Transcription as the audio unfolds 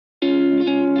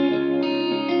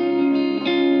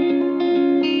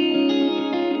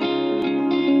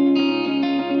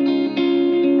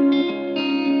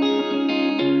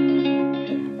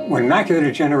macular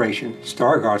degeneration,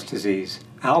 Stargardt's disease,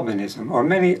 albinism, or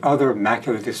many other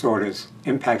macular disorders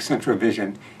impact central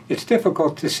vision, it's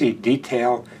difficult to see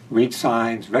detail, read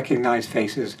signs, recognize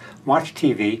faces, watch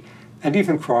TV, and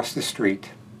even cross the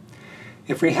street.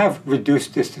 If we have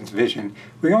reduced distance vision,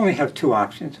 we only have two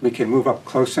options. We can move up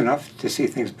close enough to see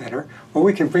things better, or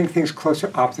we can bring things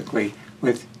closer optically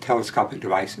with telescopic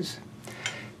devices.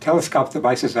 Telescopic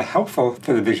devices are helpful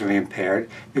for the visually impaired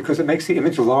because it makes the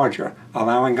image larger,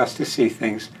 allowing us to see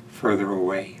things further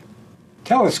away.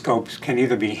 Telescopes can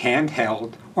either be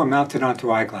handheld or mounted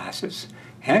onto eyeglasses.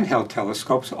 Handheld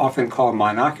telescopes, often called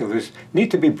monoculars,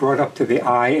 need to be brought up to the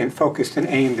eye and focused and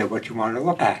aimed at what you want to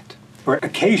look at. For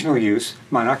occasional use,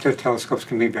 monocular telescopes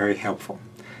can be very helpful.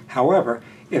 However,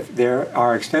 if there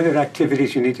are extended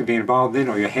activities you need to be involved in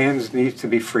or your hands need to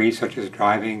be free, such as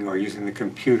driving or using the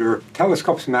computer,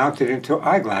 telescopes mounted into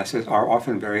eyeglasses are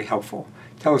often very helpful.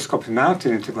 Telescopes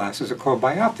mounted into glasses are called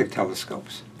bioptic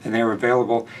telescopes, and they are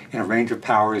available in a range of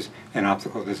powers and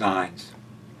optical designs.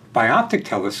 Bioptic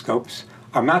telescopes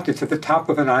are mounted to the top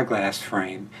of an eyeglass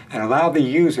frame and allow the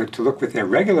user to look with their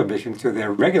regular vision through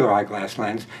their regular eyeglass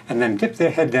lens and then dip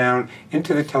their head down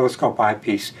into the telescope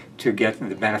eyepiece to get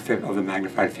the benefit of the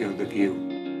magnified field of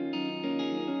view.